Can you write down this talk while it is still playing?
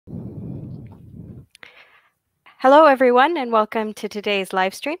Hello, everyone, and welcome to today's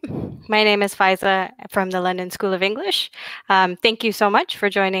live stream. My name is Faiza from the London School of English. Thank you so much for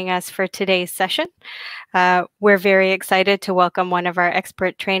joining us for today's session. We're very excited to welcome one of our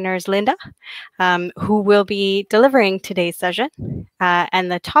expert trainers, Linda, who will be delivering today's session.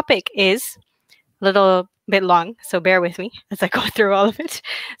 And the topic is a little bit long, so bear with me as I go through all of it.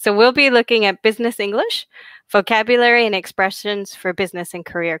 So we'll be looking at business English, vocabulary and expressions for business and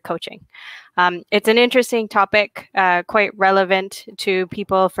career coaching. It's an interesting topic, quite relevant to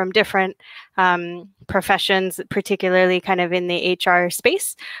people from different professions, particularly kind of in the HR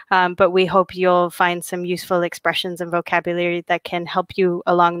space. But we hope you'll find some useful expressions and vocabulary that can help you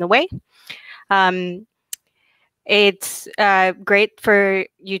along the way. It's great for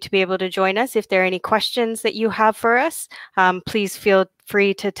you to be able to join us. If there are any questions that you have for us, please feel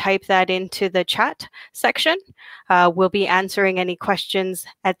free to type that into the chat section. We'll be answering any questions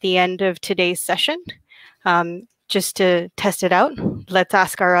at the end of today's session. Just to test it out, let's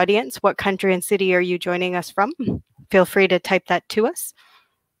ask our audience, what country and city are you joining us from? Feel free to type that to us.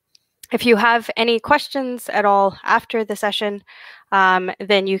 If you have any questions at all after the session,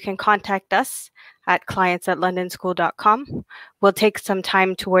 then you can contact us at clients@londonschool.com. We'll take some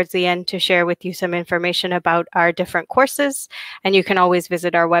time towards the end to share with you some information about our different courses, and you can always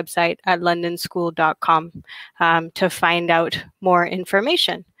visit our website at londonschool.com to find out more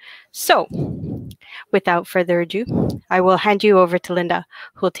information. So, without further ado, I will hand you over to Linda,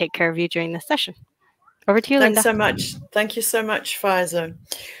 who will take care of you during this session. Over to you, Linda. Thanks so much. Thank you so much, Faiza.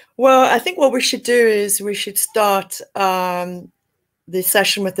 Well, I think what we should do is we should start the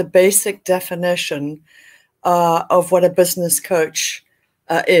session with the basic definition of what a business coach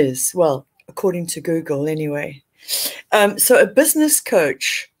is. Well, according to Google anyway. So a business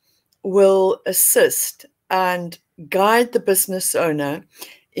coach will assist and guide the business owner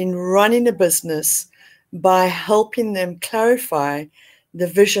in running a business by helping them clarify the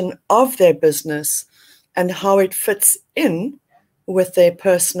vision of their business and how it fits in with their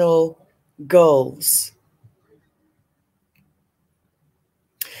personal goals.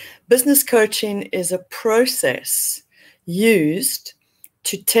 Business coaching is a process used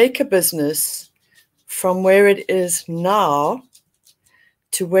to take a business from where it is now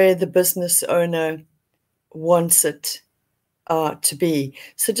to where the business owner wants it to be.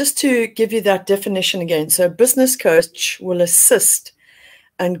 So just to give you that definition again, so a business coach will assist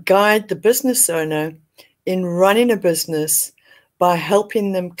and guide the business owner in running a business by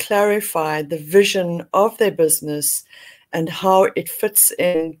helping them clarify the vision of their business and how it fits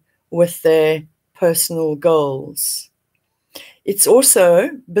in with their personal goals. It's also,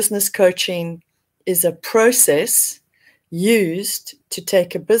 business coaching is a process used to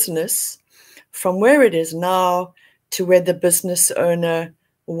take a business from where it is now to where the business owner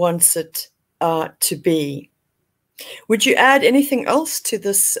wants it to be. Would you add anything else to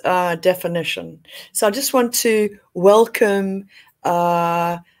this definition? So I just want to welcome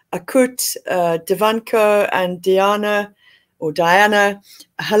Akut, Devanko, and Diana.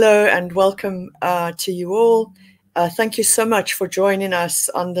 Hello and welcome to you all. Thank you so much for joining us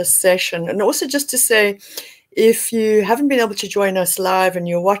on this session. And also just to say, if you haven't been able to join us live and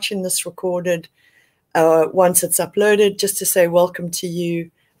you're watching this recorded once it's uploaded, just to say welcome to you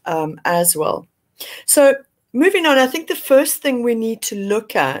as well. So moving on, I think the first thing we need to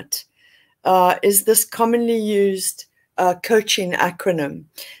look at is this commonly used coaching acronym.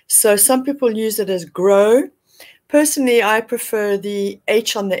 So some people use it as GROW. Personally, I prefer the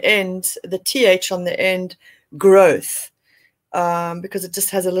H on the end, the TH on the end, growth, because it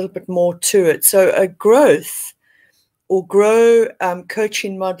just has a little bit more to it. So a growth or GROW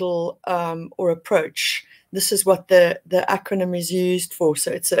coaching model or approach, this is what the acronym is used for. So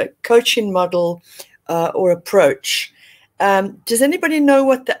it's a coaching model or approach. Does anybody know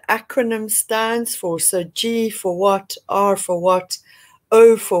what the acronym stands for? So G for what, R for what,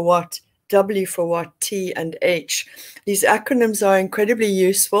 O for what, W for what, T and H. These acronyms are incredibly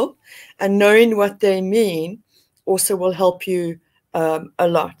useful, and knowing what they mean also will help you a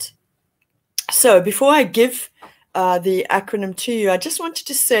lot. So before I give the acronym to you, I just wanted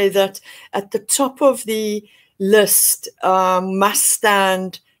to say that at the top of the list must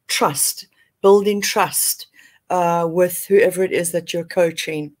stand trust, building trust with whoever it is that you're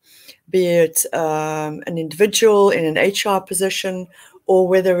coaching, be it an individual in an HR position, or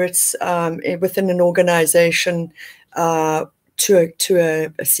whether it's within an organization to a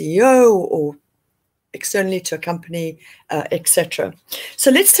CEO or externally to a company, etc.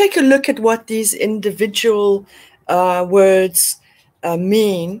 So let's take a look at what these individual words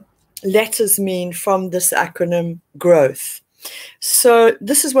mean, letters mean from this acronym growth. So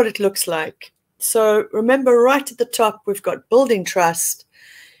this is what it looks like. So remember, right at the top, we've got building trust.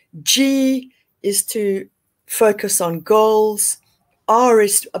 G is to focus on goals. R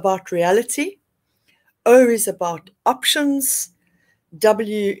is about reality. O is about options.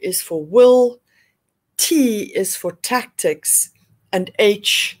 W is for will. T is for tactics. And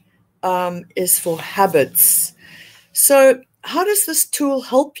H is for habits. So how does this tool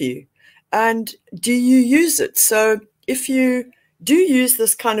help you? And do you use it? So if you do use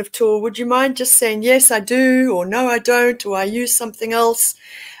this kind of tool, would you mind just saying, yes, I do, or no, I don't, or I use something else?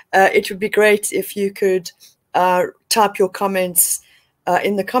 It would be great if you could type your comments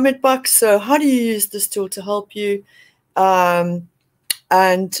in the comment box. So how do you use this tool to help you? And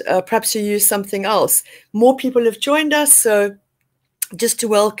perhaps you use something else. More people have joined us. So just to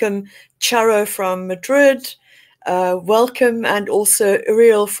welcome Charo from Madrid, welcome, and also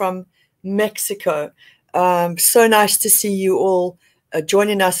Uriel from Mexico. So nice to see you all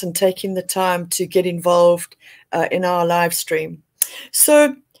joining us and taking the time to get involved in our live stream.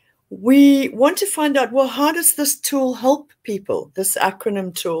 So we want to find out, well, how does this tool help people, this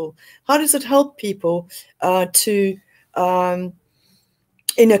acronym tool? How does it help people in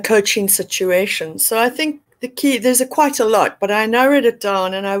a coaching situation? So I think the key, there's quite a lot, but I narrowed it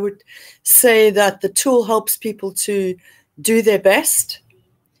down, and I would say that the tool helps people to do their best,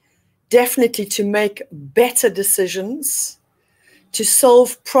 definitely to make better decisions, to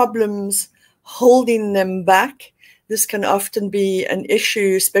solve problems holding them back. This can often be an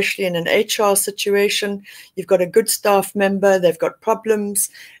issue, especially in an HR situation. You've got a good staff member, they've got problems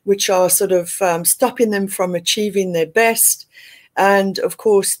which are sort of stopping them from achieving their best. And of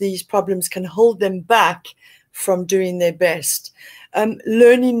course, these problems can hold them back from doing their best.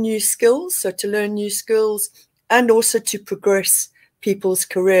 Learning new skills, so to learn new skills, and also to progress people's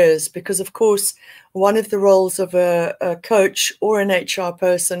careers, because of course, one of the roles of a coach or an HR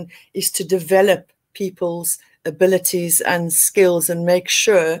person is to develop people's abilities and skills and make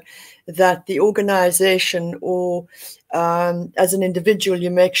sure that the organization or as an individual, you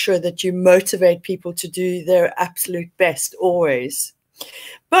make sure that you motivate people to do their absolute best always.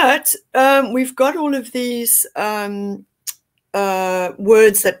 But we've got all of these words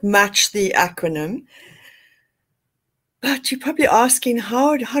that match the acronym. But you're probably asking,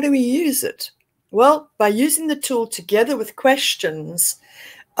 how do we use it? Well, by using the tool together with questions,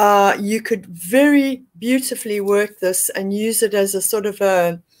 you could very beautifully work this and use it as a sort of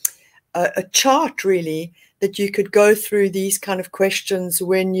a chart, really, that you could go through these kind of questions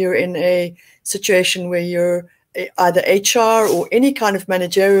when you're in a situation where you're either HR or any kind of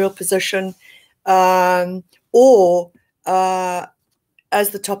managerial position, or as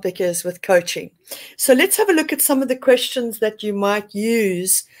the topic is with coaching. So let's have a look at some of the questions that you might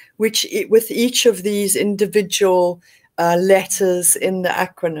use with each of these individual letters in the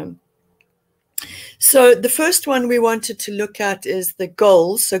acronym. So the first one we wanted to look at is the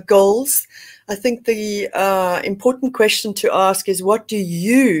goals. So goals, I think the important question to ask is, what do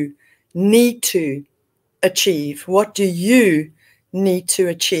you need to achieve? What do you need to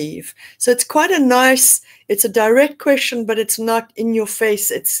achieve? So it's quite a nice, it's a direct question, but it's not in your face.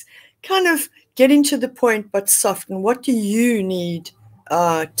 It's kind of getting to the point, but soft. And what do you need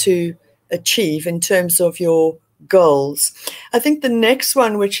to achieve in terms of your goals? I think the next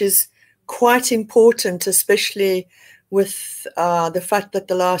one, which is quite important, especially with the fact that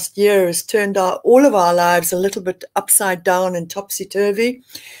the last year has turned all of our lives a little bit upside down and topsy-turvy.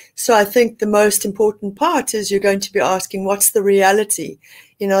 So I think the most important part is you're going to be asking, what's the reality?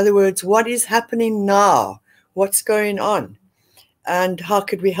 In other words, what is happening now? What's going on? And how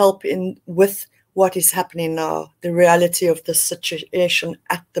could we help with what is happening now, the reality of the situation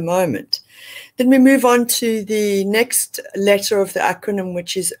at the moment? Then we move on to the next letter of the acronym,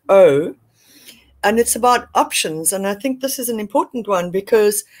 which is O. And it's about options. And I think this is an important one,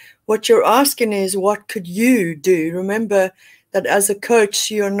 because what you're asking is, what could you do? Remember that as a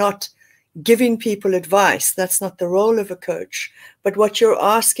coach, you're not giving people advice. That's not the role of a coach. But what you're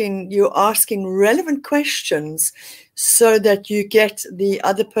asking relevant questions so that you get the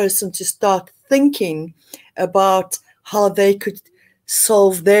other person to start thinking about how they could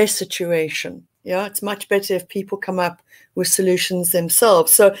solve their situation. Yeah, it's much better if people come up with solutions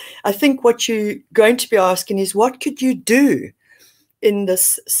themselves. So I think what you're going to be asking is, what could you do in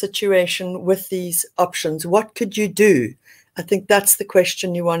this situation with these options? What could you do? I think that's the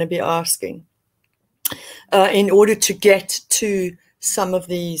question you want to be asking in order to get to some of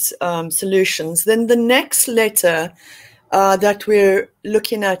these solutions. Then the next letter that we're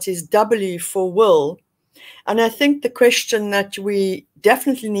looking at is W for will. And I think the question that we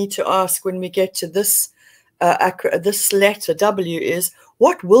definitely need to ask when we get to this letter W is,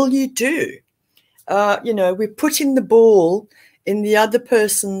 what will you do? we're putting the ball in the other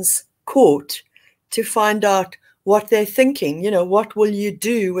person's court to find out what they're thinking. What will you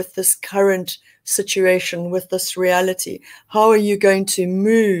do with this current situation, with this reality? How are you going to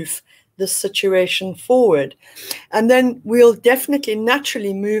move this situation forward? And then we'll definitely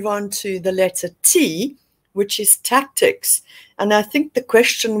naturally move on to the letter T, which is tactics. And I think the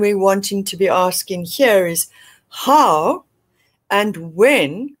question we're wanting to be asking here is, how and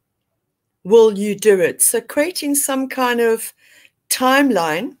when will you do it? So creating some kind of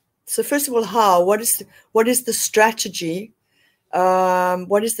timeline. So first of all, how? What is the strategy?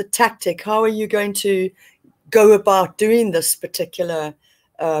 What is the tactic? How are you going to go about doing this particular,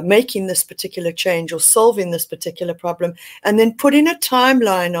 making this particular change or solving this particular problem? And then putting a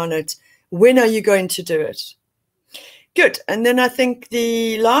timeline on it. When are you going to do it? Good. And then I think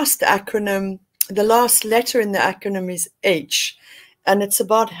the last acronym, the last letter in the acronym is H, and it's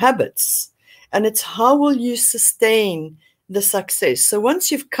about habits. And it's how will you sustain the success? So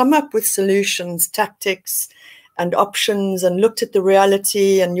once you've come up with solutions, tactics, and options, and looked at the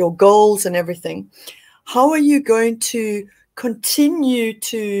reality and your goals and everything, how are you going to continue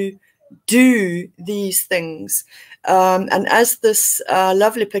to do these things? And as this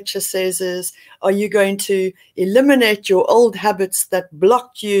lovely picture says, are you going to eliminate your old habits that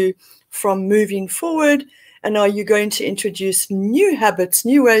blocked you from moving forward? And are you going to introduce new habits,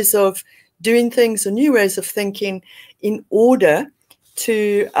 new ways of doing things, or new ways of thinking in order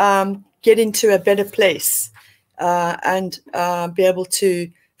to get into a better place and be able to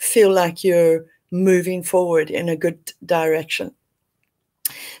feel like you're moving forward in a good direction?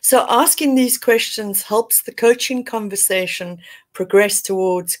 So asking these questions helps the coaching conversation progress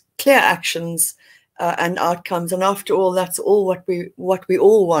towards clear actions and outcomes. And after all, that's all what we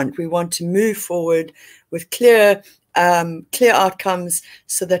all want. We want to move forward with clear outcomes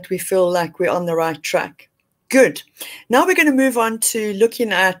so that we feel like we're on the right track. Good. Now we're going to move on to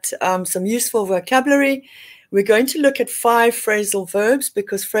looking at some useful vocabulary. We're going to look at 5 phrasal verbs,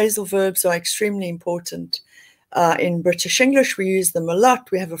 because phrasal verbs are extremely important. In British English, we use them a lot.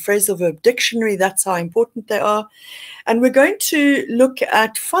 We have a phrasal verb dictionary. That's how important they are. And we're going to look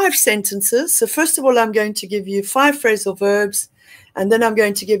at 5 sentences. So first of all, I'm going to give you 5 phrasal verbs, and then I'm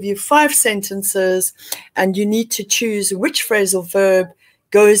going to give you 5 sentences, and you need to choose which phrasal verb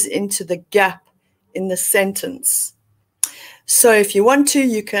goes into the gap in the sentence. So if you want to,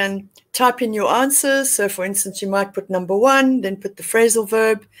 you can type in your answers. So for instance, you might put number 1, then put the phrasal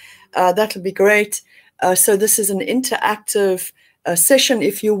verb. That'll be great. So this is an interactive session.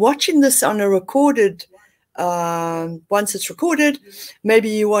 If you're watching this on a recorded, once it's recorded, maybe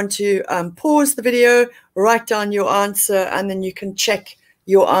you want to pause the video, write down your answer, and then you can check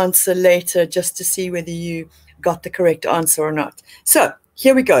your answer later just to see whether you got the correct answer or not. So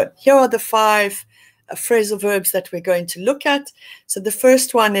here we go. Here are the 5 phrasal verbs that we're going to look at. So the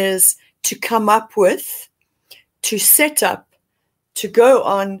first one is to come up with, to set up, to go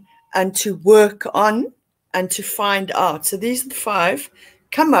on, and to work on, and to find out. So these are the 5: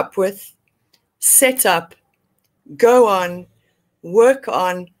 come up with, set up, go on, work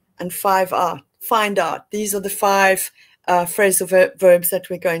on, and find out. These are the 5 phrasal verbs that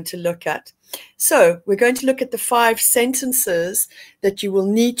we're going to look at. So we're going to look at the 5 sentences that you will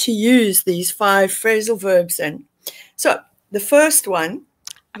need to use these 5 phrasal verbs in. So the first one.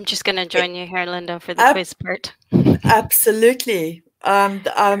 I'm just going to join you here, Linda, for the quiz part. Absolutely.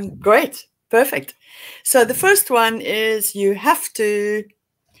 Great. Perfect. So the first one is you have to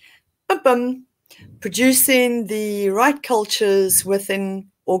producing the right cultures within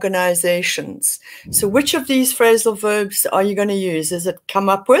organizations. So which of these phrasal verbs are you going to use? Is it come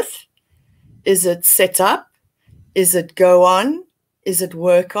up with? Is it set up? Is it go on? Is it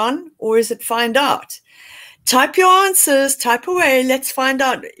work on? Or is it find out? Type your answers, type away. Let's find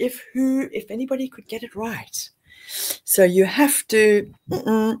out if anybody could get it right. So you have to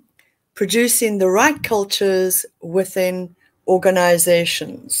producing the right cultures within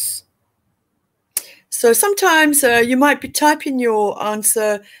organizations. So sometimes you might be typing your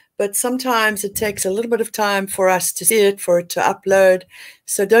answer, but sometimes it takes a little bit of time for us to see it, for it to upload.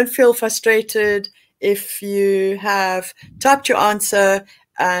 So don't feel frustrated if you have typed your answer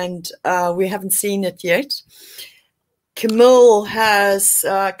and we haven't seen it yet. Camille has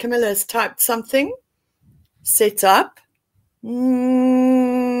typed something. Set up. You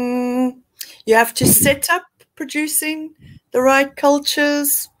have to set up producing the right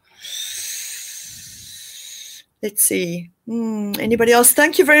cultures. Let's see. Anybody else?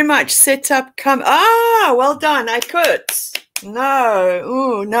 Thank you very much. Set up. Well done. I could.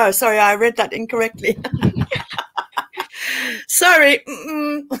 No. No. Sorry, I read that incorrectly. Sorry.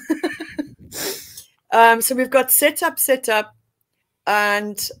 So we've got set up,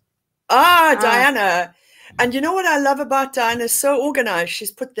 and Diana. And you know what I love about Diana? So organized.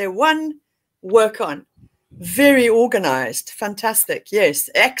 She's put there one, work on. Very organized. Fantastic. Yes.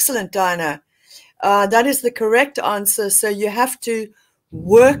 Excellent, Diana. That is the correct answer. So you have to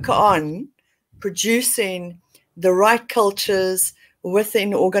work on producing the right cultures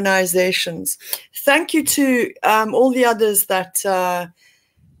within organizations. Thank you to all the others that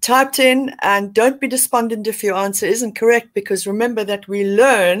typed in, and don't be despondent if your answer isn't correct, because remember that we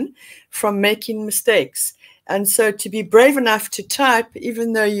learn from making mistakes. And so to be brave enough to type,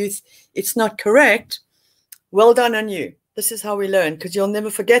 even though it's not correct, well done on you. This is how we learn, because you'll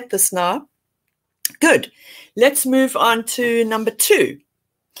never forget this now. Good. Let's move on to number 2.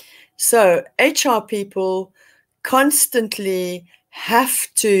 So HR people constantly have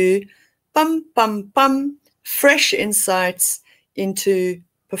to fresh insights into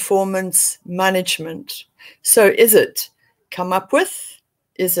performance management. So is it come up with?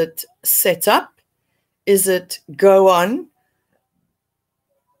 Is it set up? Is it go on?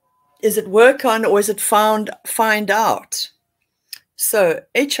 Is it work on, or is it find out? So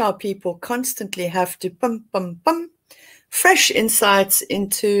HR people constantly have to fresh insights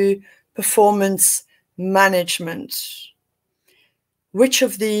into performance management. Which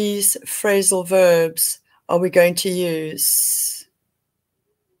of these phrasal verbs are we going to use?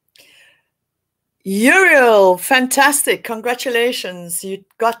 Uriel, fantastic. Congratulations. You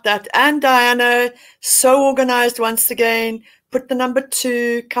got that. And Diana, so organized once again. Put the number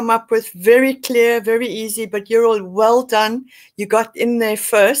 2, come up with very clear, very easy, but Uriel, well done. You got in there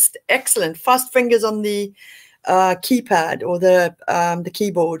first. Excellent. Fast fingers on the keypad or the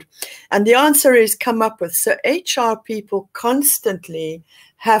keyboard. And the answer is come up with. So HR people constantly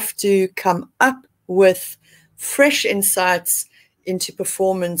have to come up with fresh insights into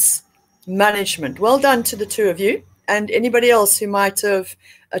performance management. Well done to the 2 of you, and anybody else who might have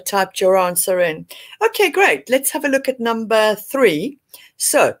typed your answer in. Okay, great. Let's have a look at number 3.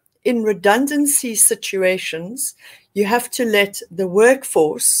 So in redundancy situations, you have to let the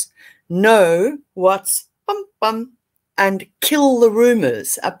workforce know what's and kill the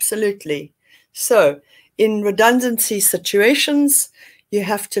rumors. Absolutely. So in redundancy situations, you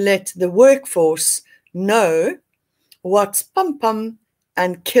have to let the workforce know what's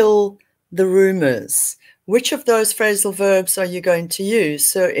and kill the rumors. Which of those phrasal verbs are you going to use?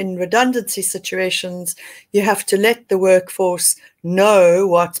 So in redundancy situations, you have to let the workforce know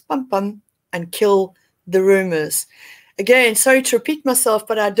what's and kill the rumors. Again, sorry to repeat myself,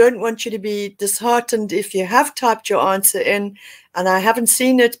 but I don't want you to be disheartened if you have typed your answer in and I haven't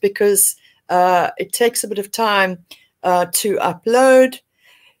seen it, because it takes a bit of time to upload.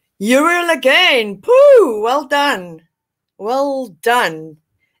 Uriel again. Pooh, well done. Well done.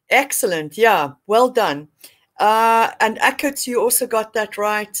 Excellent. Yeah, well done. And Akut, you also got that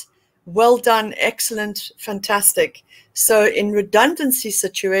right. Well done. Excellent. Fantastic. So in redundancy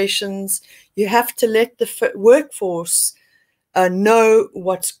situations, you have to let the workforce know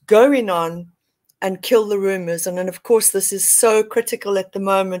what's going on and kill the rumors. And then, of course, this is so critical at the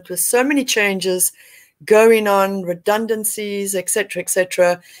moment with so many changes going on, redundancies, etc.,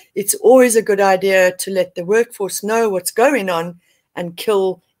 etc. It's always a good idea to let the workforce know what's going on and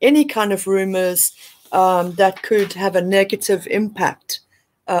kill any kind of rumors that could have a negative impact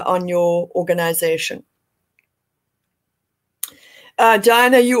on your organization.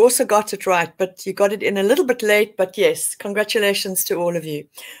 Diana, you also got it right, but you got it in a little bit late, but yes, congratulations to all of you.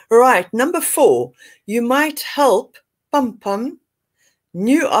 All right, number 4, you might help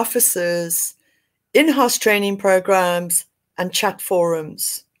new officers, in-house training programs, and chat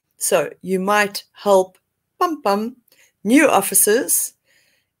forums. So you might help new officers,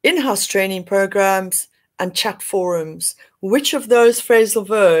 in-house training programs, and chat forums. Which of those phrasal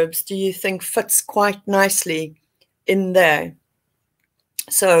verbs do you think fits quite nicely in there?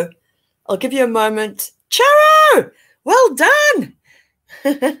 So I'll give you a moment. Charo, well done.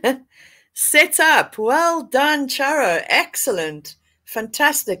 Set up, well done, Charo. Excellent,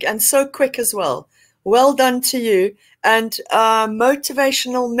 fantastic, and so quick as well. Well done to you. And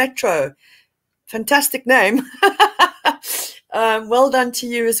Motivational Metro, fantastic name. Well done to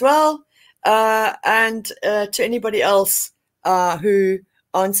you as well. And to anybody else who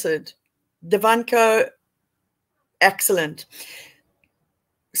answered. Devanko, excellent.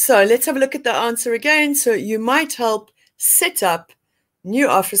 So let's have a look at the answer again. So you might help set up new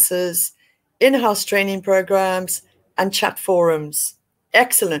offices, in-house training programs, and chat forums.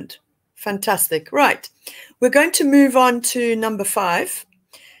 Excellent. Fantastic. Right. We're going to move on to number 5.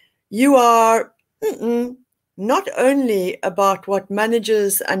 You are not only about what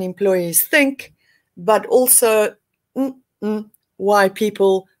managers and employees think but also why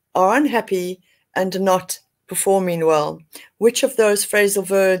people are unhappy and not performing well. Which of those phrasal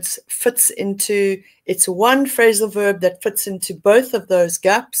verbs fits into, it's one phrasal verb that fits into both of those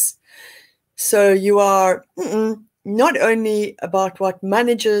gaps. So you are not only about what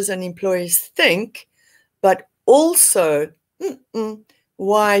managers and employees think, but also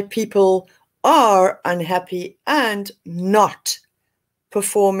why people are unhappy and not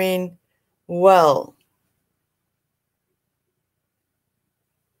performing well.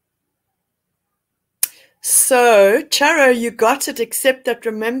 So, Charo, you got it, except that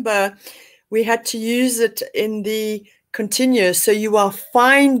remember, we had to use it in the continuous. So you are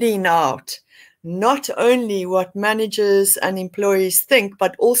finding out not only what managers and employees think,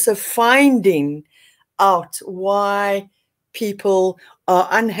 but also finding out why people are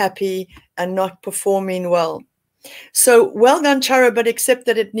unhappy and not performing well. So well done, Charo, but except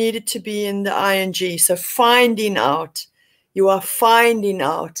that it needed to be in the ing. So finding out, you are finding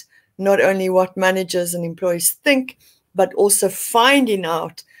out not only what managers and employees think, but also finding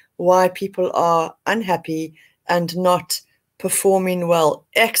out why people are unhappy and not performing well.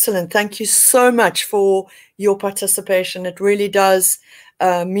 Excellent. Thank you so much for your participation. It really does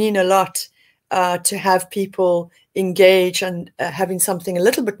mean a lot to have people engage and having something a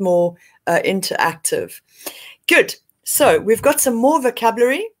little bit more interactive. Good. So we've got some more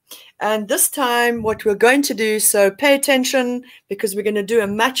vocabulary. And this time what we're going to do, so pay attention because we're going to do a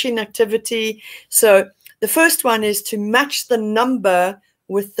matching activity. So the first one is to match the number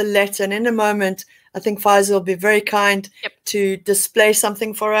with the letter. And in a moment, I think Faisal will be very kind to display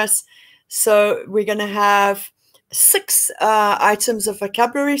something for us. So we're going to have 6 items of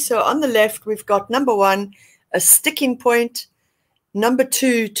vocabulary. So on the left, we've got number 1, a sticking point. Number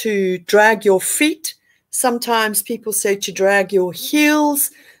 2, to drag your feet. Sometimes people say to drag your heels,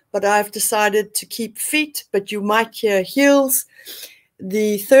 but I've decided to keep feet, but you might hear heels.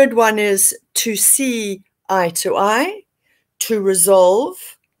 The third one is to see eye to eye, to resolve,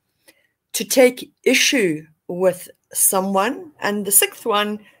 to take issue with someone, and the 6th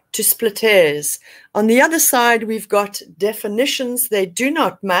one, to split hairs. On the other side, we've got definitions. They do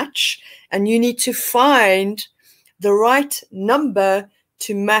not match, and you need to find the right number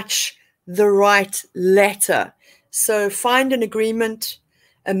to match the right letter. So find an agreement,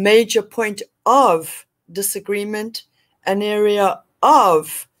 a major point of disagreement, an area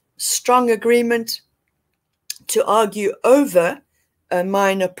of strong agreement, to argue over a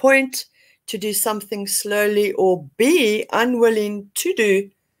minor point, to do something slowly, or be unwilling to do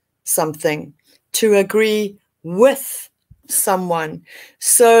something, to agree with someone.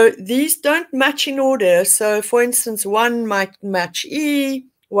 So these don't match in order. So for instance, one might match E,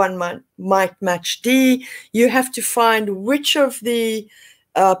 one might match D. You have to find which of the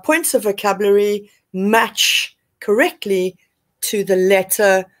points of vocabulary match correctly to the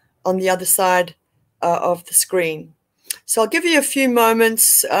letter on the other side of the screen. So I'll give you a few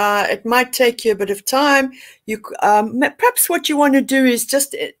moments. It might take you a bit of time. You perhaps what you want to do is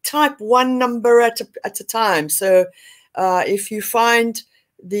just type one number at a time. So if you find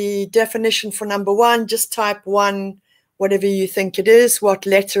the definition for number 1, just type 1, whatever you think it is, what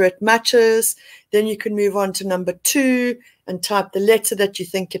letter it matches. Then you can move on to number 2 and type the letter that you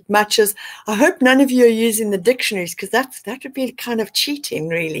think it matches. I hope none of you are using the dictionaries, because that would be kind of cheating,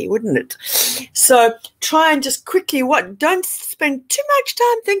 really, wouldn't it? So try and just quickly, don't spend too much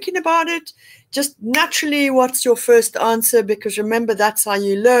time thinking about it. Just naturally, what's your first answer? Because remember, that's how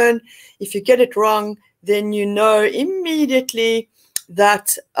you learn. If you get it wrong, then you know immediately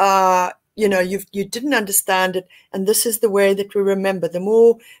that you didn't understand it, and this is the way that we remember. The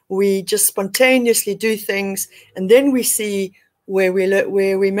more we just spontaneously do things, and then we see where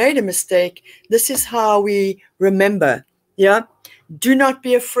we made a mistake, this is how we remember. Yeah, do not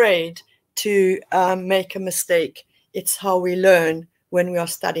be afraid to make a mistake. It's how we learn when we are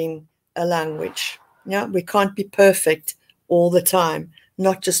studying a language. Yeah, we can't be perfect all the time,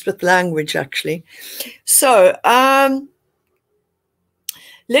 not just with language, actually. So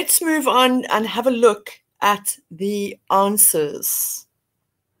let's move on and have a look at the answers.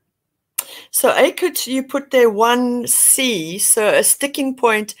 So A, could you put there 1C, so a sticking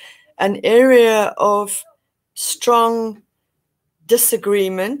point, an area of strong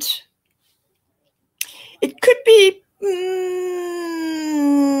disagreement. It could be,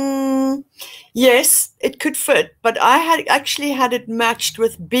 yes, it could fit, but I had actually had it matched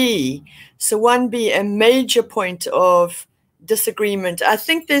with B. So 1B, a major point of disagreement. I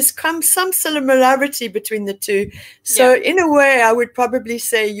think there's some similarity between the two. So in a way, I would probably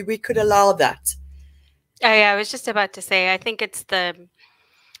say we could allow that. I was just about to say, I think it's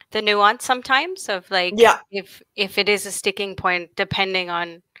the nuance sometimes of like Yeah. if it is a sticking point, depending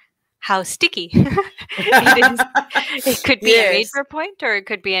on how sticky it is. It could be a Yes. major point or it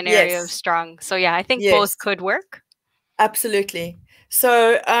could be an area of Yes. strong. So yeah, I think both Yes. could work. Absolutely.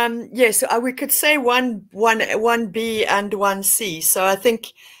 So yes, we could say one B and one C. So I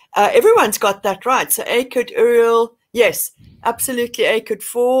think everyone's got that right. So A could Uriel. Yes, absolutely. A could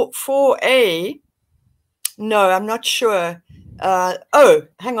for A. No, I'm not sure. Oh,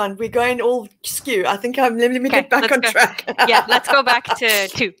 hang on. We're going all skew. I think let me Okay, get back on track. Yeah, let's go back to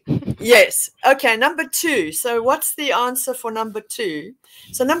 2. Yes. Okay, number 2. So what's the answer for number 2?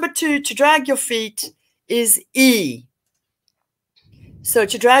 So number 2, to drag your feet, is E. So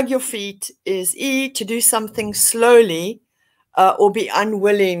to drag your feet is E. To do something slowly or be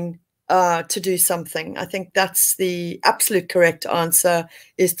unwilling to do something. I think that's the absolute correct answer,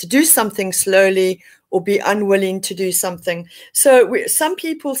 is to do something slowly or be unwilling to do something. So some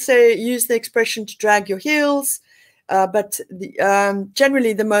people use the expression to drag your heels, but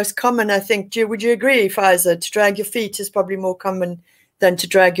generally the most common, I think, would you agree, Faiza, to drag your feet is probably more common than to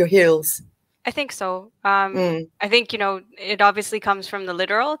drag your heels? I think so. I think, it obviously comes from the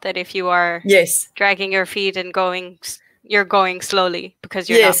literal, that if you are dragging your feet and you're going slowly because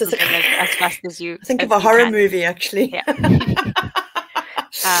you're not moving as fast as you I think of a horror movie, actually. Yeah.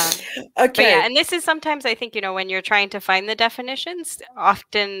 Okay. But yeah, and this is sometimes, I think, when you're trying to find the definitions,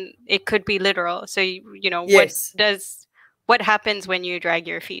 often it could be literal. So, what happens when you drag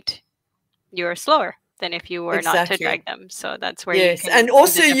your feet? You're slower than if you were not to drag them. So that's where you can. And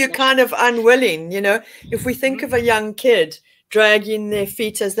also you're kind of unwilling, if we think of a young kid dragging their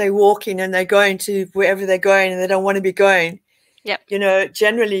feet as they're walking and they're going to wherever they're going and they don't want to be going. Yep.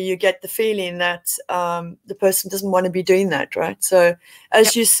 Generally you get the feeling that the person doesn't want to be doing that, right? So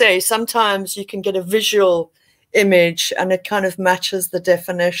as you say, sometimes you can get a visual image and it kind of matches the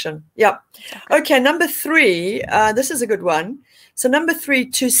definition. Yep. Exactly. Okay, number 3, this is a good one. So number 3,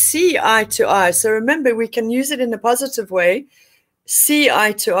 to see eye to eye. So remember, we can use it in a positive way, see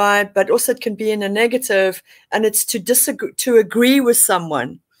eye to eye, but also it can be in a negative, and it's to disagree, to agree with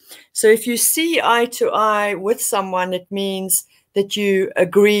someone. So if you see eye to eye with someone, it means that you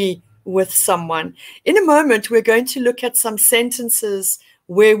agree with someone. In a moment, we're going to look at some sentences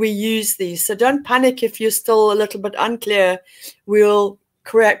where we use these. So don't panic if you're still a little bit unclear. We'll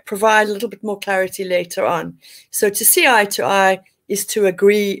provide a little bit more clarity later on. So to see eye to eye is to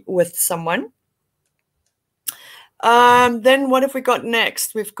agree with someone. Then what have we got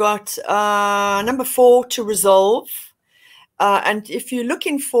next? We've got number 4, to resolve. And if you're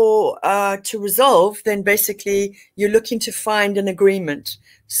looking for to resolve, then basically you're looking to find an agreement.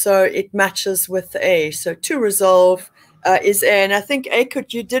 So it matches with A. So to resolve is A. And I think,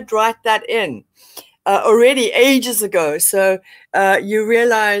 Akut, you did write that in already ages ago. So you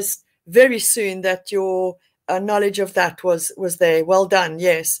realized very soon that your knowledge of that was there. Well done.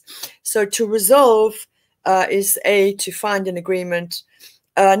 Yes. So to resolve is A, to find an agreement.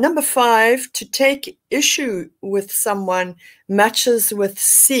 Number 5, to take issue with someone, matches with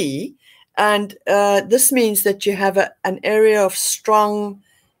C. And this means that you have an area of strong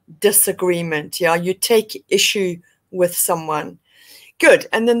disagreement. Yeah, you take issue with someone. Good.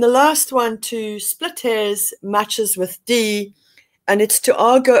 And then the last one, to split hairs, matches with D. And it's to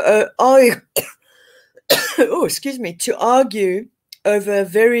argue, to argue over a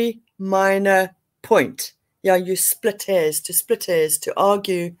very minor point. Yeah, you split hairs, to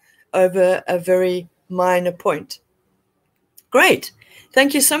argue over a very minor point. Great.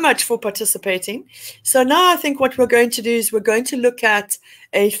 Thank you so much for participating. So now I think what we're going to do is we're going to look at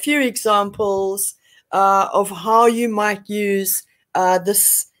a few examples of how you might use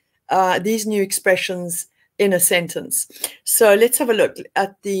these new expressions in a sentence. So let's have a look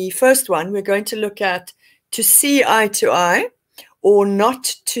at the first one. We're going to look at to see eye to eye or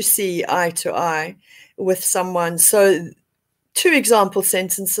not to see eye to eye with someone. So 2 example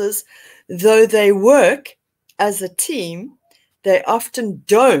sentences. Though they work as a team, they often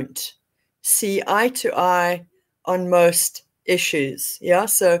don't see eye to eye on most issues. Yeah,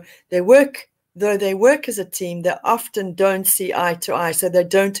 so though they work as a team, they often don't see eye to eye, so they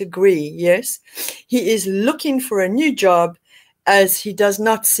don't agree. Yes, he is looking for a new job as he does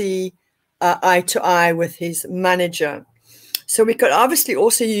not see eye to eye with his manager. So we could obviously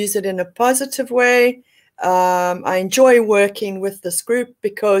also use it in a positive way. I enjoy working with this group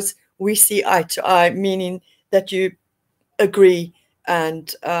because we see eye to eye, meaning that you agree.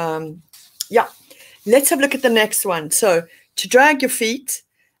 And yeah, let's have a look at the next one. So to drag your feet,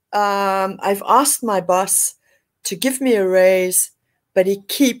 I've asked my boss to give me a raise, but he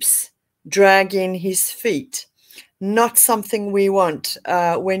keeps dragging his feet. not something we want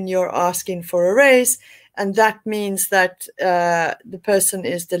when you're asking for a raise. And that means that the person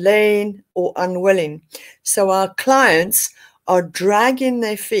is delaying or unwilling. So our clients are dragging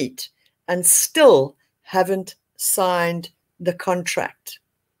their feet and still haven't signed the contract.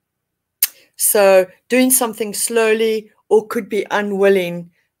 So doing something slowly, or could be unwilling,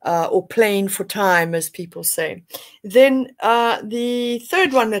 or playing for time, as people say. Then the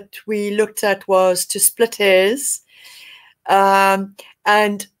third one that we looked at was to split hairs.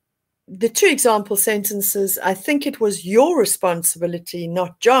 And the two example sentences, I think it was your responsibility,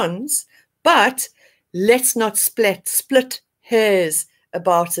 not John's, but let's not split hairs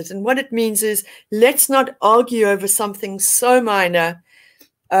about it. And what it means is, let's not argue over something so minor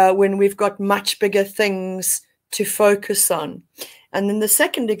when we've got much bigger things to focus on. And then the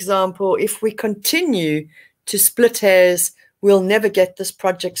second example, if we continue to split hairs, we'll never get this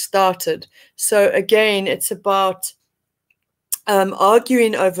project started. So again, it's about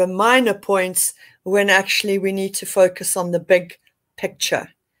arguing over minor points when actually we need to focus on the big picture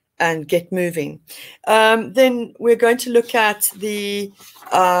and get moving. Then we're going to look at the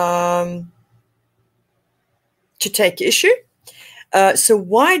to take issue. So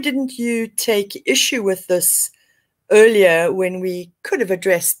why didn't you take issue with this earlier when we could have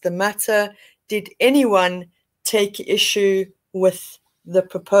addressed the matter? Did anyone take issue with the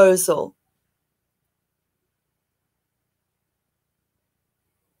proposal?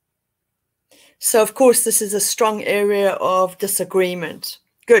 So, of course, this is a strong area of disagreement.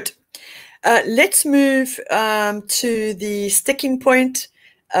 Good. Let's move to the sticking point.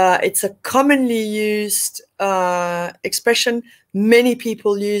 It's a commonly used expression. Many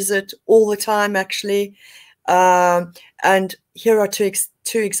people use it all the time, actually. And here are two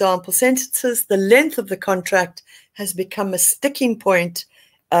example sentences. The length of the contract has become a sticking point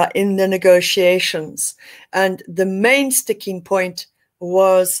in the negotiations. And the main sticking point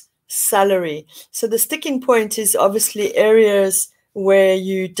was salary. So the sticking point is obviously areas where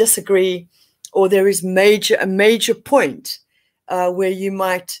you disagree, or there is a major point where you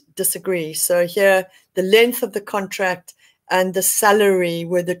might disagree. So here, the length of the contract and the salary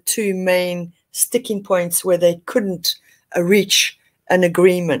were the two main sticking points where they couldn't reach an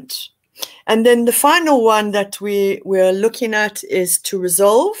agreement. And then the final one that we're looking at is to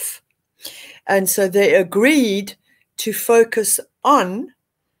resolve. And so they agreed to focus on.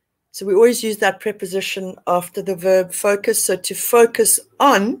 So we always use that preposition after the verb focus. So to focus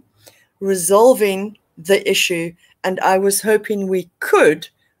on resolving the issue. And I was hoping we could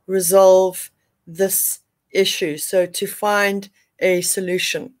resolve this issue. So to find a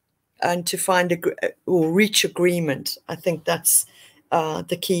solution and to find or reach agreement. I think that's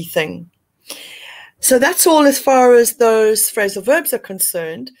the key thing. So that's all as far as those phrasal verbs are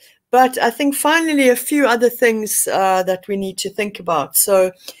concerned. But I think finally a few other things that we need to think about.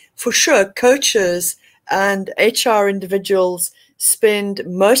 So for sure, coaches and HR individuals spend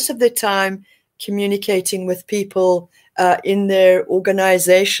most of their time communicating with people in their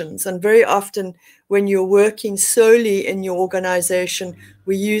organizations. And very often when you're working solely in your organization,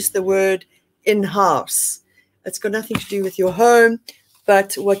 we use the word in-house. It's got nothing to do with your home,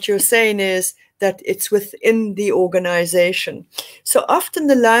 but what you're saying is that it's within the organization. So often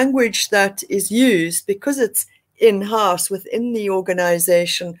the language that is used, because it's in-house within the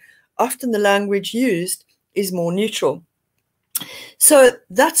organization, often the language used is more neutral. So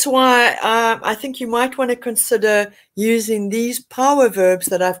that's why I think you might want to consider using these power verbs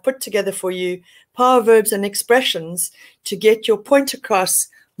that I've put together for you, power verbs and expressions, to get your point across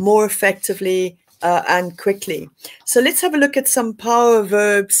more effectively and quickly. So let's have a look at some power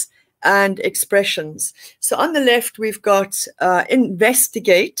verbs and expressions. So on the left, we've got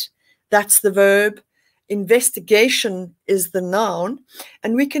investigate. That's the verb. Investigation is the noun.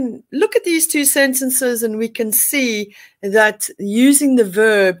 And we can look at these two sentences and we can see that using the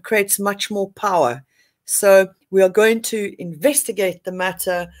verb creates much more power. So we are going to investigate the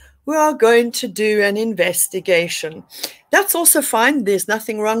matter. We are going to do an investigation. That's also fine. There's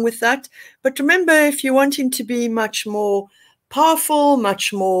nothing wrong with that. But remember, if you're wanting to be much more powerful,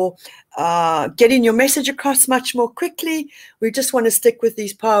 much more getting your message across much more quickly, we just want to stick with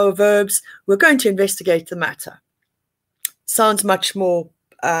these power verbs. We're going to investigate the matter. Sounds much more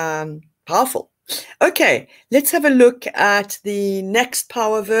powerful. Okay, let's have a look at the next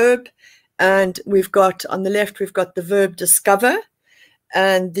power verb. And we've got on the left, we've got the verb discover.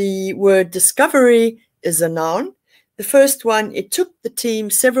 And the word discovery is a noun. The first one, it took the team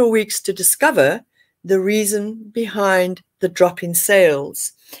several weeks to discover the reason behind the drop in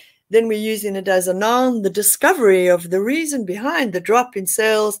sales. then we're using it as a noun. The discovery of the reason behind the drop in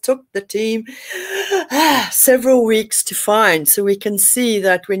sales took the team several weeks to find. So we can see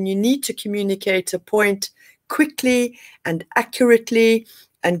that when you need to communicate a point quickly and accurately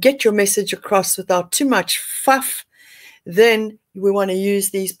and get your message across without too much fluff, then we want to use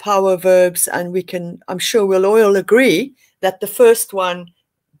these power verbs, and we can, I'm sure we'll all agree that the first one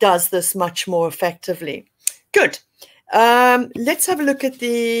does this much more effectively. Good. Let's have a look at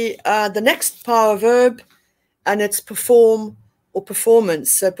the next power verb, and it's perform or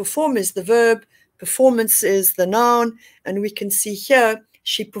performance. So perform is the verb, performance is the noun, and we can see here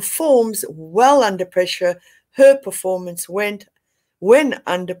she performs well under pressure. Her performance when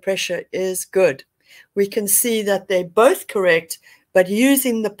under pressure is good. We can see that they're both correct, but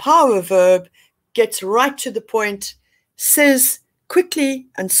using the power verb gets right to the point, says quickly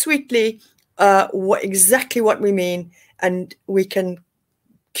and sweetly exactly what we mean, and we can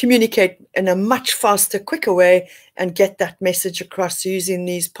communicate in a much faster, quicker way and get that message across using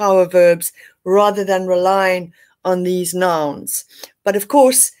these power verbs rather than relying on these nouns. But of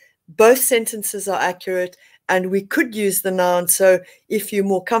course, both sentences are accurate, and we could use the noun. So if you're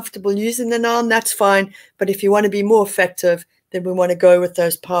more comfortable using the noun, that's fine. But if you want to be more effective, then we want to go with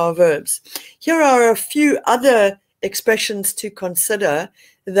those power verbs. Here are a few other expressions to consider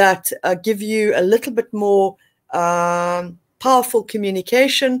that give you a little bit more powerful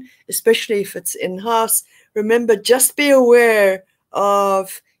communication, especially if it's in-house. Remember, just be aware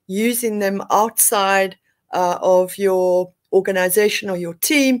of using them outside of your organization or your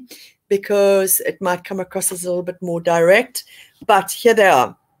team, because it might come across as a little bit more direct, but here they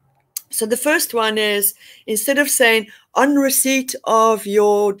are. So the first one is, instead of saying on receipt of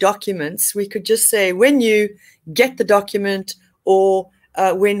your documents, we could just say when you get the document, or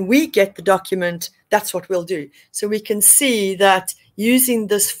when we get the document, that's what we'll do. So we can see that using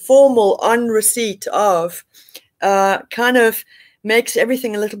this formal on receipt of kind of makes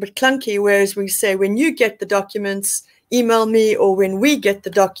everything a little bit clunky, whereas we say when you get the documents, email me, or when we get the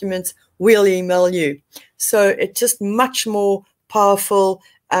documents, we'll email you. So it's just much more powerful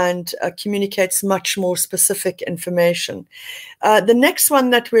and communicates much more specific information. The next one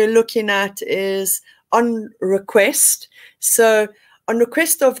that we're looking at is on request. So on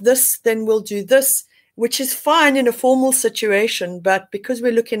request of this, then we'll do this, which is fine in a formal situation, but because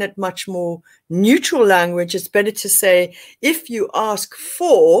we're looking at much more neutral language, it's better to say, if you ask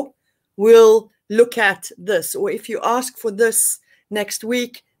for, we'll look at this, or if you ask for this next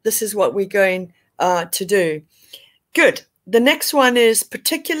week, this is what we're going to do. Good. The next one is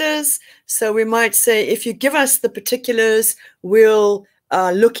particulars. So we might say, if you give us the particulars, we'll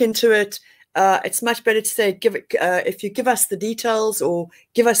look into it. It's much better to say, if you give us the details, or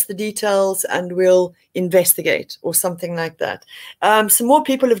give us the details and we'll investigate, or something like that. Some more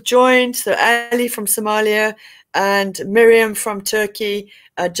people have joined. So Ali from Somalia and Miriam from Turkey,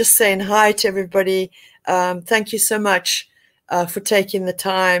 just saying hi to everybody. Thank you so much for taking the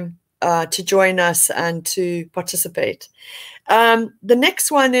time to join us and to participate. The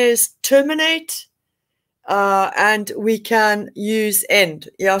next one is terminate, and we can use end.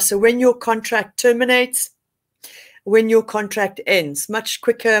 Yeah, so when your contract terminates, when your contract ends, much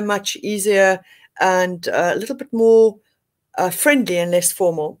quicker, much easier, and a little bit more friendly and less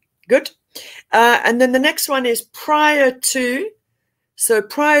formal. Good. And then the next one is prior to. So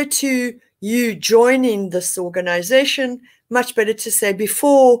prior to you joining this organization, much better to say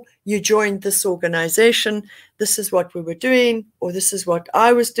before you joined this organization, this is what we were doing, or this is what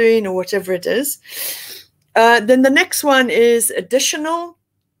I was doing, or whatever it is. Then the next one is additional.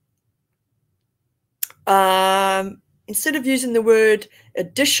 Instead of using the word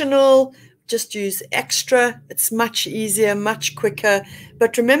additional, just use extra. It's much easier, much quicker.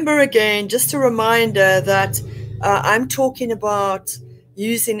 But remember, again, just a reminder that I'm talking about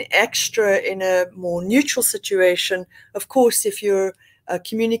using extra in a more neutral situation. Of course, if you're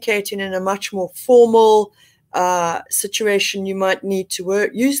communicating in a much more formal situation, you might need to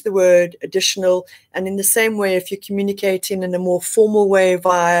use the word additional. And in the same way, if you're communicating in a more formal way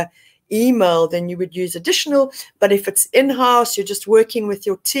via email, then you would use additional. But if it's in-house, you're just working with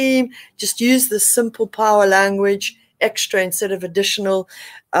your team, just use the simple power language, extra instead of additional,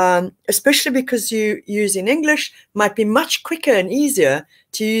 especially because you use in English, might be much quicker and easier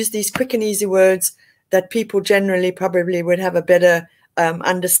to use these quick and easy words that people generally probably would have a better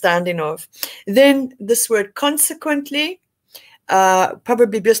understanding of. Then this word consequently,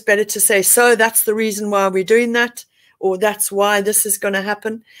 probably just better to say, so that's the reason why we're doing that, or that's why this is going to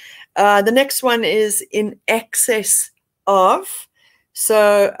happen. The next one is in excess of.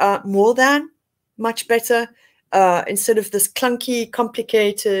 So more than, much better. instead of this clunky,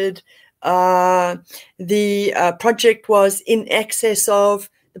 complicated, the project was in excess of,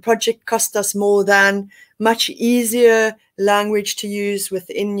 the project cost us more than, much easier language to use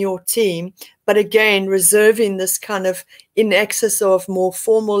within your team. But again, reserving this kind of in excess of more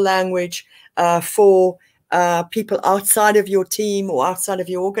formal language for people outside of your team or outside of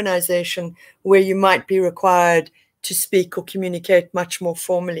your organization, where you might be required to speak or communicate much more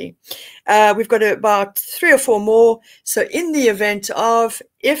formally. We've got about 3 or 4 more. So in the event of,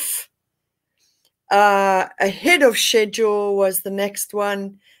 if ahead of schedule was the next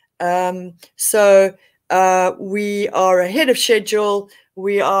one. So we are ahead of schedule.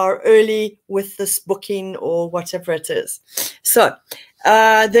 We are early with this booking or whatever it is. So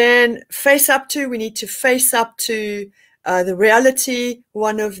then face up to, we need to face up to the reality,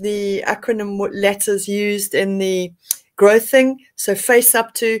 one of the acronym letters used in the growth thing. So face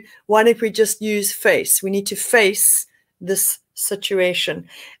up to, why don't we just use face? We need to face this situation.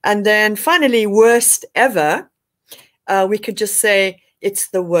 And then finally, worst ever, we could just say it's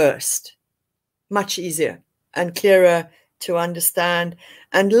the worst. Much easier and clearer to understand.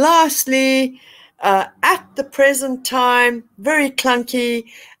 And lastly, at the present time, very clunky,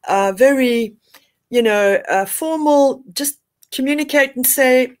 very, formal, just communicate and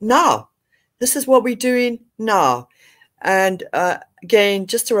say, now, this is what we're doing now. And again,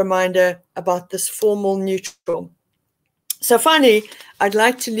 just a reminder about this formal neutral. So finally, I'd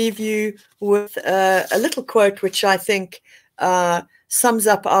like to leave you with a little quote, which I think sums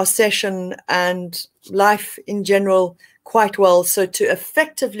up our session and life in general quite well. So to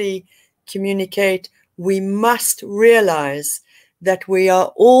effectively communicate, we must realize that we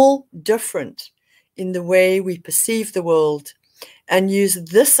are all different in the way we perceive the world, and use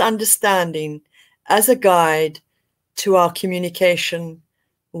this understanding as a guide to our communication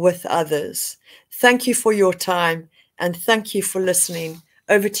with others. Thank you for your time. And thank you for listening.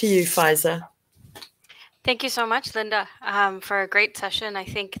 Over to you, Faiza. Thank you so much, Linda, for a great session. I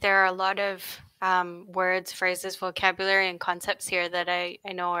think there are a lot of words, phrases, vocabulary, and concepts here that I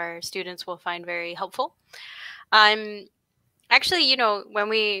know our students will find very helpful. Actually, when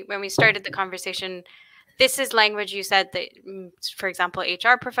we started the conversation, this is language you said that, for example,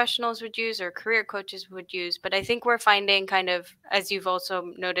 HR professionals would use or career coaches would use. But I think we're finding kind of, as you've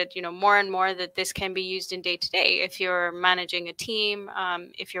also noted, more and more that this can be used in day-to-day. If you're managing a team,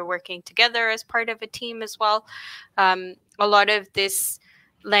 if you're working together as part of a team as well, a lot of this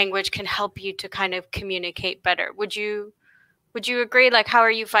language can help you to kind of communicate better. Would you agree? Like, how are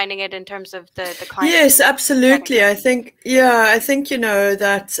you finding it in terms of the client? Yes, absolutely. I think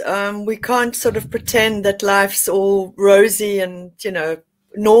that we can't sort of pretend that life's all rosy and,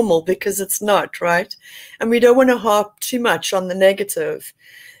 normal, because it's not, right? And we don't want to harp too much on the negative,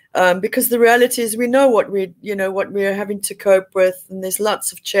 because the reality is we know what we're having to cope with, and there's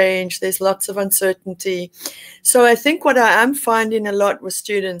lots of change, there's lots of uncertainty. So I think what I am finding a lot with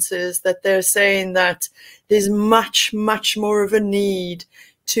students is that they're saying that there's much, much more of a need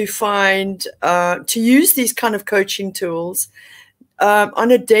to find, to use these kind of coaching tools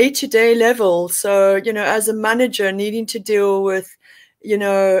on a day-to-day level. So, as a manager needing to deal with,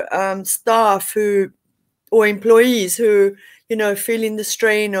 staff or employees who, feeling the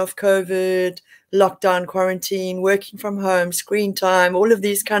strain of COVID, lockdown, quarantine, working from home, screen time, all of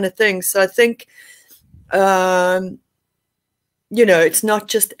these kind of things. So I think, it's not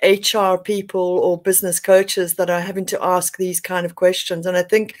just HR people or business coaches that are having to ask these kind of questions. And I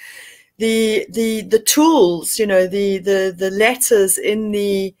think the tools, the letters in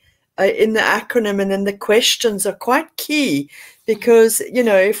the acronym and then the questions are quite key, because,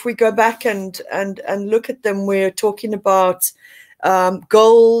 if we go back and look at them, we're talking about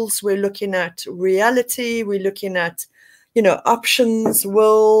goals, we're looking at reality, we're looking at, options,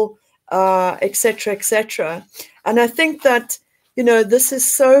 will, etc., etc. And I think that, this is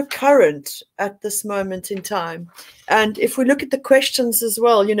so current at this moment in time. And if we look at the questions as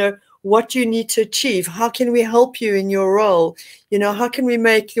well, what do you need to achieve? How can we help you in your role? How can we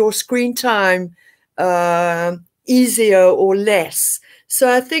make your screen time easier or less?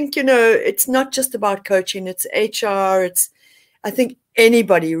 So I think, it's not just about coaching, it's HR, it's, I think,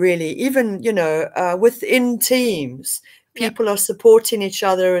 anybody really, even, within teams, people are supporting each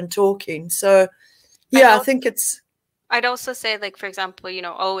other and talking. So, yeah, I think it's... I'd also say, like, for example,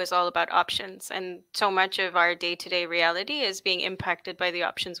 O is all about options. And so much of our day-to-day reality is being impacted by the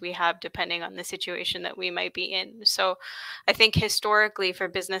options we have depending on the situation that we might be in. So I think historically for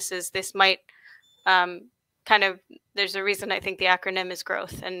businesses, this might kind of, there's a reason I think the acronym is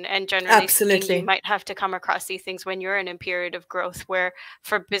growth. And generally speaking, you might have to come across these things when you're in a period of growth, where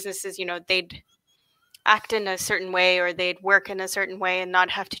for businesses, act in a certain way, or they'd work in a certain way and not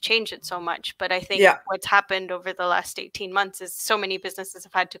have to change it so much. But I think what's happened over the last 18 months is so many businesses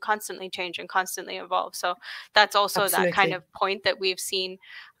have had to constantly change and constantly evolve. So that's also that kind of point that we've seen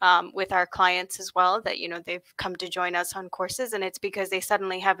with our clients as well, that, you know, they've come to join us on courses, and it's because they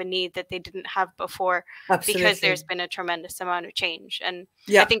suddenly have a need that they didn't have before, because there's been a tremendous amount of change. And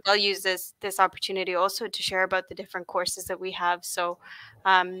I think I'll use this opportunity also to share about the different courses that we have. So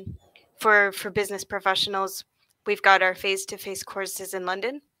for business professionals, we've got our face-to-face courses in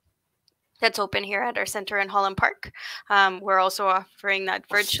London. That's open here at our center in Holland Park. We're also offering that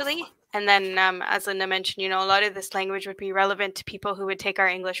virtually. And then, as Linda mentioned, you know, a lot of this language would be relevant to people who would take our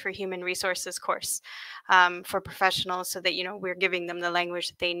English for Human Resources course for professionals, so that, you know, we're giving them the language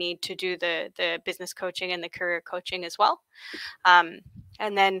that they need to do the business coaching and the career coaching as well. And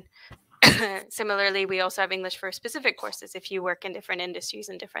then similarly, we also have English for specific courses if you work in different industries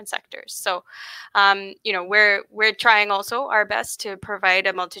and different sectors. So, you know, we're trying also our best to provide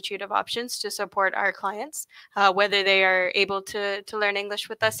a multitude of options to support our clients, whether they are able to learn English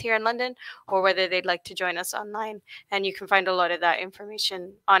with us here in London, or whether they'd like to join us online. And you can find a lot of that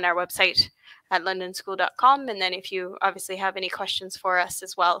information on our website at londonschool.com. And then if you obviously have any questions for us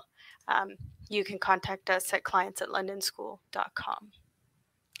as well, you can contact us at clients@londonschool.com.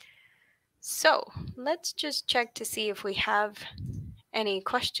 So let's just check to see if we have any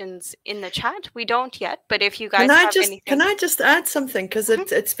questions in the chat. We don't yet, but if you guys have anything. Can I just add something? Because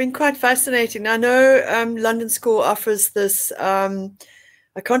it's been quite fascinating. I know London School offers this, I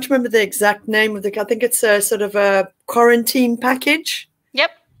can't remember the exact name of I think it's a sort of a quarantine package. Yep.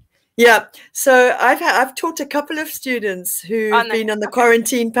 Yeah. So I've taught a couple of students who've been on the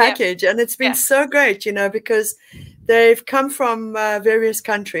quarantine package, and it's been so great, you know, because they've come from various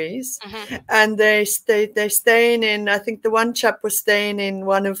countries, and they're staying in, I think the one chap was staying in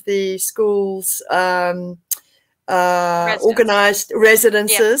one of the school's organized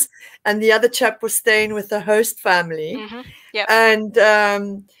residences, and the other chap was staying with the host family. And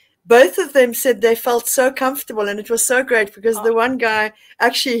both of them said they felt so comfortable, and it was so great because the one guy,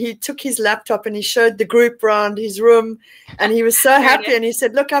 actually, he took his laptop and he showed the group around his room, and he was so happy. And he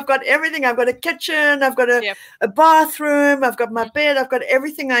said, look, I've got everything. I've got a kitchen, I've got a bathroom, I've got my bed, I've got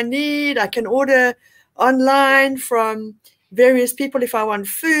everything I need. I can order online from various people if I want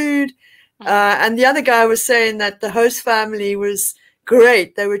food. And the other guy was saying that the host family was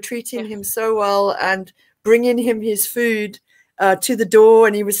great. They were treating him so well and bringing him his food to the door,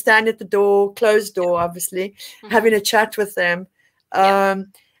 and he would stand at the door, closed door, obviously, having a chat with them.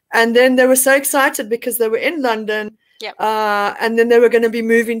 And then they were so excited because they were in London, and then they were going to be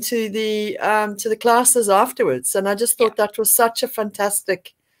moving to the classes afterwards. And I just thought that was such a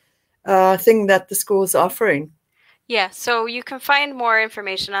fantastic thing that the school is offering. Yeah, so you can find more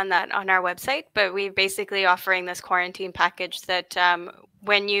information on that on our website, but we're basically offering this quarantine package that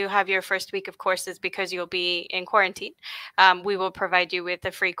when you have your first week of courses, because you'll be in quarantine, we will provide you with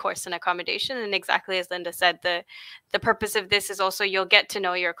a free course and accommodation. And exactly as Linda said, the purpose of this is also you'll get to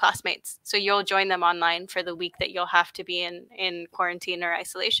know your classmates. So you'll join them online for the week that you'll have to be in quarantine or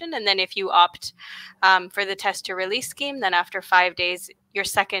isolation. And then if you opt for the test to release scheme, then after 5 days, your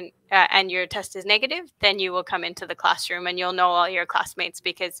second and your test is negative, then you will come into the classroom and you'll know all your classmates,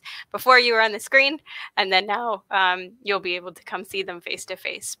 because before you were on the screen, and then now you'll be able to come see them face to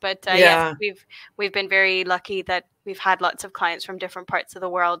face. But yes, we've been very lucky that we've had lots of clients from different parts of the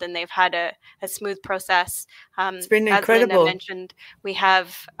world, and they've had a smooth process. It's been incredible. As Linda mentioned, we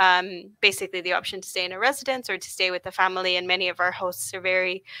have basically the option to stay in a residence or to stay with the family, and many of our hosts are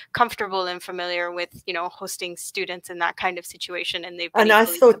very comfortable and familiar with, you know, hosting students in that kind of situation, and they've been I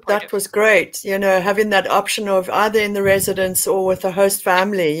thought that was great, you know, having that option of either in the residence or with a host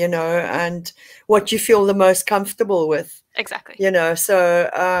family, you know, and what you feel the most comfortable with. Exactly. You know, so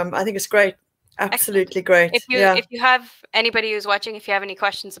I think it's great. Absolutely great. If you have anybody who's watching, if you have any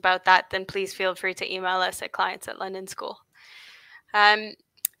questions about that, then please feel free to email us at clients@londonschool.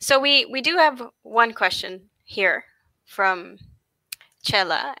 So we do have one question here from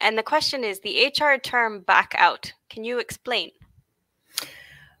Chela, and the question is the HR term back out. Can you explain?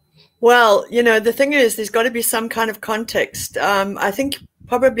 Well, you know, the thing is, there's got to be some kind of context. I think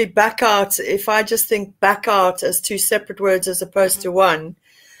probably back out, if I just think back out as two separate words as opposed to one,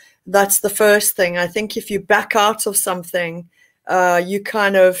 that's the first thing. I think if you back out of something, you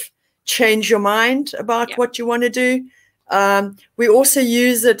kind of change your mind about what you want to do. We also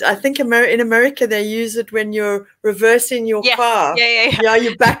use it, I think in America, they use it when you're reversing your car. Yeah,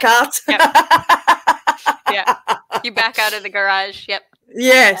 you back out. You back out of the garage. Yep.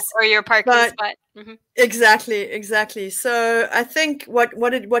 Yes. Or your parking spot. Mm-hmm. Exactly. So I think what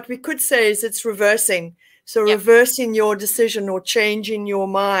we could say is it's reversing. So Yep. reversing your decision or changing your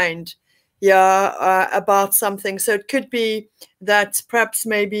mind, about something. So it could be that perhaps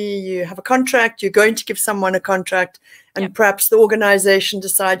maybe you have a contract, you're going to give someone a contract, and Yep. perhaps the organization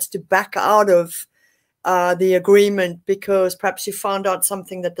decides to back out of the agreement because perhaps you found out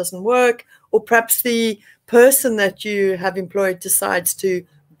something that doesn't work, or perhaps the person that you have employed decides to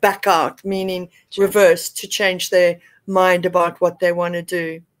back out, meaning Sure. reverse, to change their mind about what they want to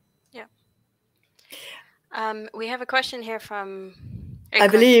do. Yeah. We have a question here from. I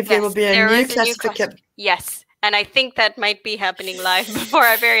believe there will be a new question. classification. Yes, and I think that might be happening live before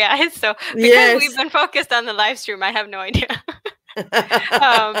our very eyes. So because we've Yes. been focused on the live stream, I have no idea.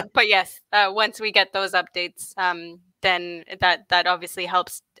 But yes, once we get those updates, then that obviously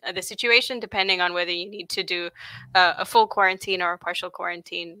helps the situation, depending on whether you need to do a full quarantine or a partial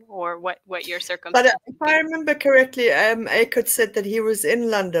quarantine, or what your circumstances. But if I remember correctly, Aykut said that he was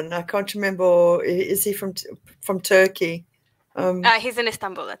in London. I can't remember. Or is he from Turkey? He's in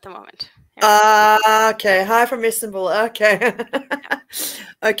Istanbul at the moment. Okay. Hi from Istanbul. Okay.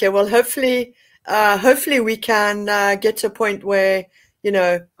 Okay. Well, hopefully we can get to a point where,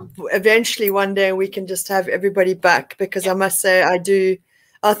 eventually one day we can just have everybody back, because I must say I do.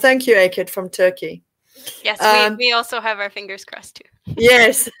 Oh, thank you, Aykut from Turkey. Yes, we also have our fingers crossed too.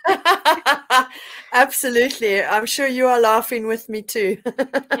 Yes, absolutely. I'm sure you are laughing with me too.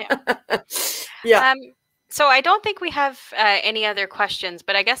 Yeah. So I don't think we have any other questions,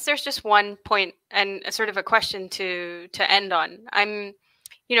 but I guess there's just one point and sort of a question to end on.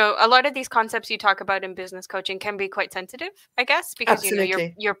 A lot of these concepts you talk about in business coaching can be quite sensitive, I guess, because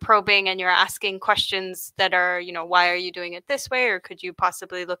you're probing and you're asking questions that are, why are you doing it this way, or could you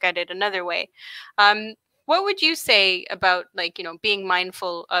possibly look at it another way? What would you say about, being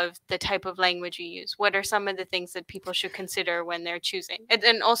mindful of the type of language you use? What are some of the things that people should consider when they're choosing?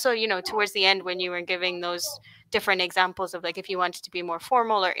 And also, towards the end, when you were giving those different examples of, if you wanted to be more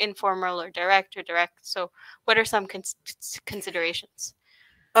formal or informal or direct. So what are some considerations?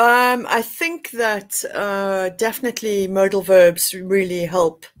 I think that definitely modal verbs really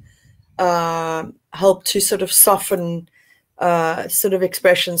help to sort of soften sort of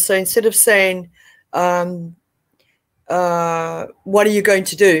expressions. So instead of saying, what are you going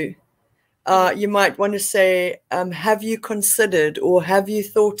to do? You might want to say, have you considered, or have you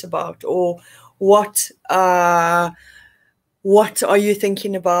thought about, or what are you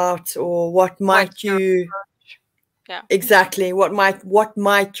thinking about, or what might you... Yeah. Exactly. What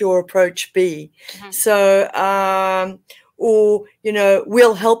might your approach be? So, or,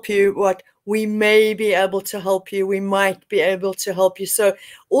 we'll help you. What we may be able to help you. We might be able to help you. So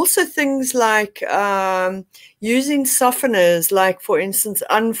also things like using softeners, like, for instance,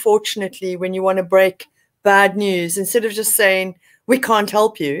 unfortunately, when you want to break bad news, instead of just saying, we can't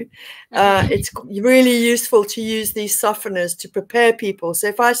help you, it's really useful to use these softeners to prepare people. So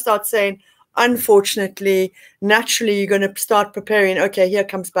if I start saying, unfortunately, naturally, you're going to start preparing, okay, here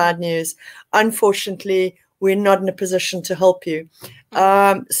comes bad news. Unfortunately, we're not in a position to help you.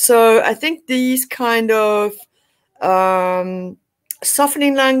 So I think these kind of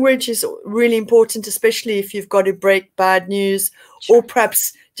softening language is really important, especially if you've got to break bad news, or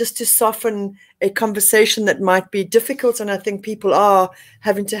perhaps just to soften a conversation that might be difficult. And I think people are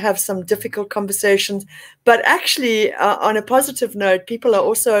having to have some difficult conversations. But actually, on a positive note, people are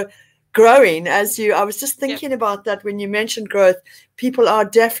also growing. I was just thinking about that when you mentioned growth. People are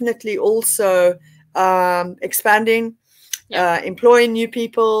definitely also expanding, employing new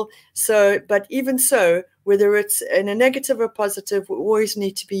people. So, but even so, whether it's in a negative or positive, we always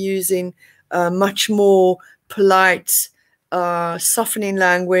need to be using much more polite, softening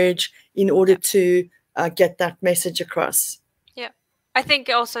language in order to get that message across. I think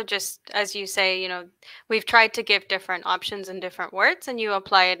also, just as you say, we've tried to give different options and different words, and you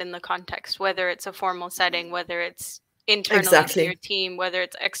apply it in the context, whether it's a formal setting, whether it's internally to your team, whether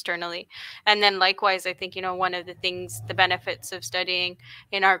it's externally. And then likewise, I think, one of the benefits of studying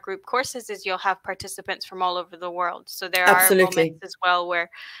in our group courses is you'll have participants from all over the world. So there are moments as well where,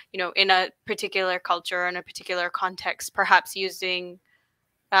 in a particular culture or in a particular context, perhaps using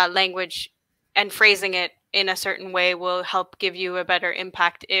language and phrasing it in a certain way will help give you a better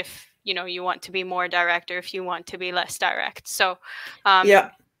impact if you want to be more direct, or if you want to be less direct. So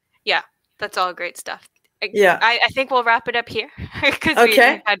that's all great stuff. I think we'll wrap it up here because we've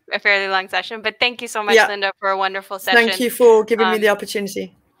had a fairly long session, but thank you so much, Linda, for a wonderful session. Thank you for giving me the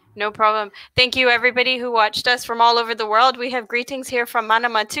opportunity. No problem. Thank you, everybody who watched us from all over the world. We have greetings here from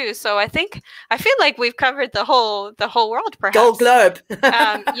Manama too. So I feel like we've covered the whole world, perhaps. Gold globe.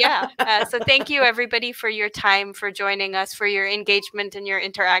 Yeah. So thank you, everybody, for your time, for joining us, for your engagement and your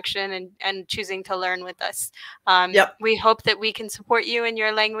interaction, and choosing to learn with us. Yep. We hope that we can support you in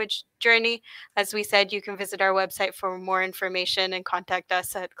your language journey. As we said, you can visit our website for more information and contact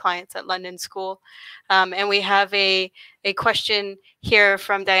us at clients at London School. And we have a question here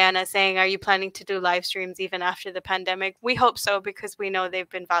from Diana saying, are you planning to do live streams even after the pandemic? We hope so, because we know they've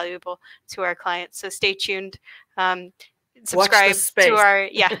been valuable to our clients. So stay tuned. Subscribe to our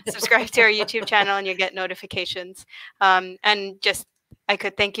subscribe to our YouTube channel and you'll get notifications. And just I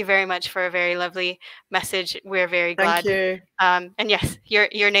could thank you very much for a very lovely message. We're very glad. Thank you. And yes,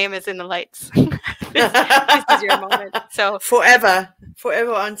 your name is in the lights. this is your moment. So forever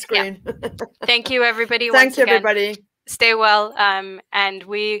on screen. Yeah. Thank you, everybody. Thank you, everybody. Stay well, and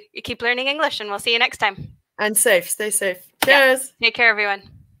we keep learning English, and we'll see you next time. And stay safe. Cheers. Yeah. Take care, everyone.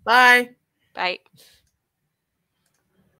 Bye. Bye.